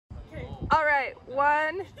All right,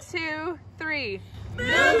 1, 2, 3.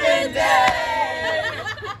 Movement Day!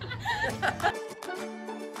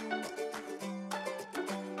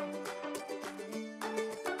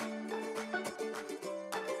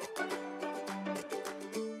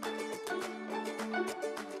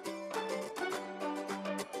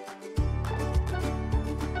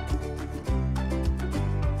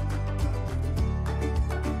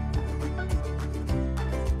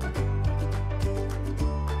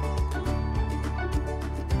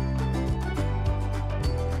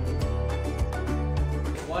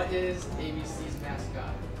 What is ABC's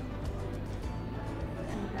mascot?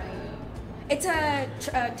 It's a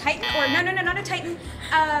Titan, or no, not a Titan,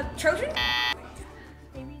 Trojan?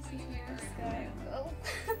 ABC's mascot. Oh.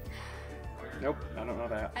 Nope, I don't know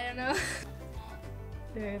that. I don't know.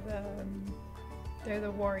 They're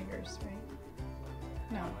the Warriors, right?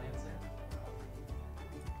 No.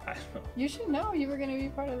 I don't know. You should know. You were going to be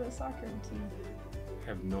part of the soccer team. I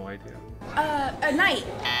have no idea. A knight.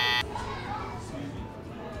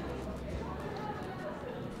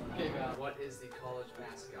 Okay, what is the college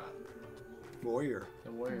mascot? Warrior.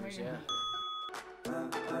 The Warriors, yeah.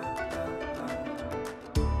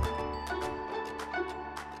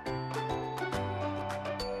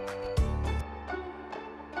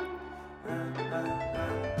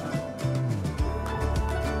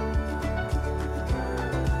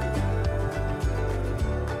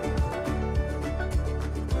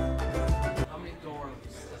 How many dorms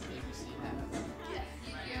does ABC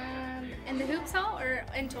have? In the hoops hall or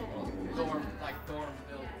in total? Dorm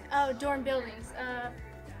buildings. Oh, dorm buildings.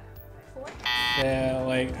 4? Yeah,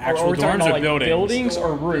 like Actual we're talking dorms about, or like, buildings? buildings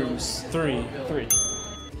or rooms? Three. Can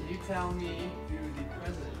you tell me who the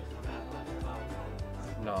president of Appalachian Bible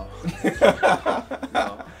College is? No.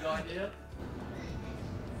 No. No idea?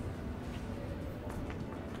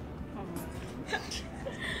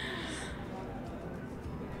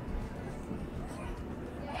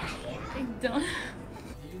 I don't.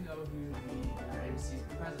 Do you know who the ABC's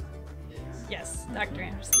president is? Yes, Dr.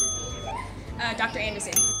 Anderson. Dr.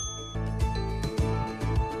 Anderson.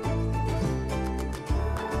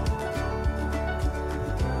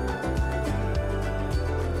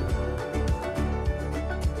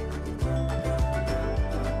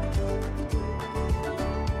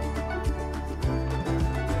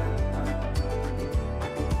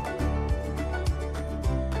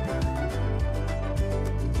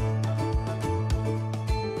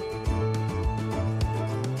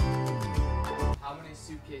 How many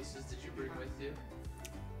suitcases did you bring with you?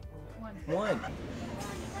 One.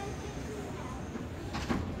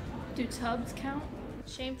 Do tubs count?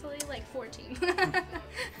 Shamefully, like 14.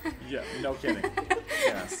 Yeah, no kidding.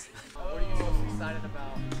 Yes. What are you most excited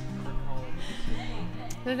about for college?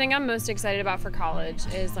 The thing I'm most excited about for college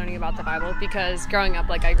is learning about the Bible, because growing up,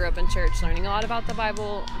 like, I grew up in church learning a lot about the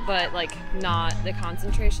Bible, but like not the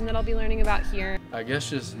concentration that I'll be learning about here. I guess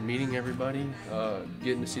just meeting everybody,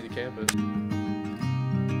 getting to see the campus.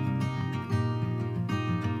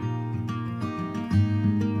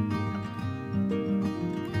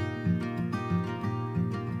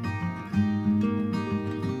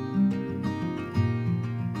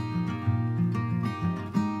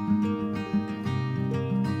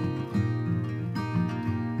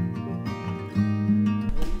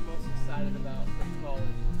 What are you most excited about for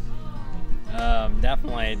college?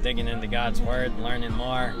 Definitely digging into God's Word, learning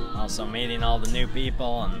more, also meeting all the new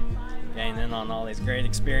people and getting in on all these great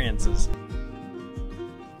experiences.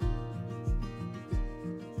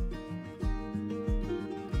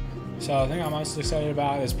 So the thing I'm most excited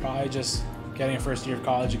about is probably just getting a first year of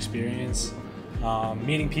college experience,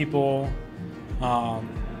 meeting people,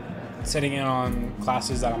 sitting in on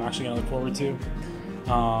classes that I'm actually going to look forward to,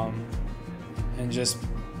 and just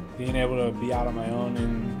being able to be out on my own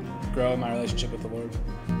and grow in my relationship with the Lord.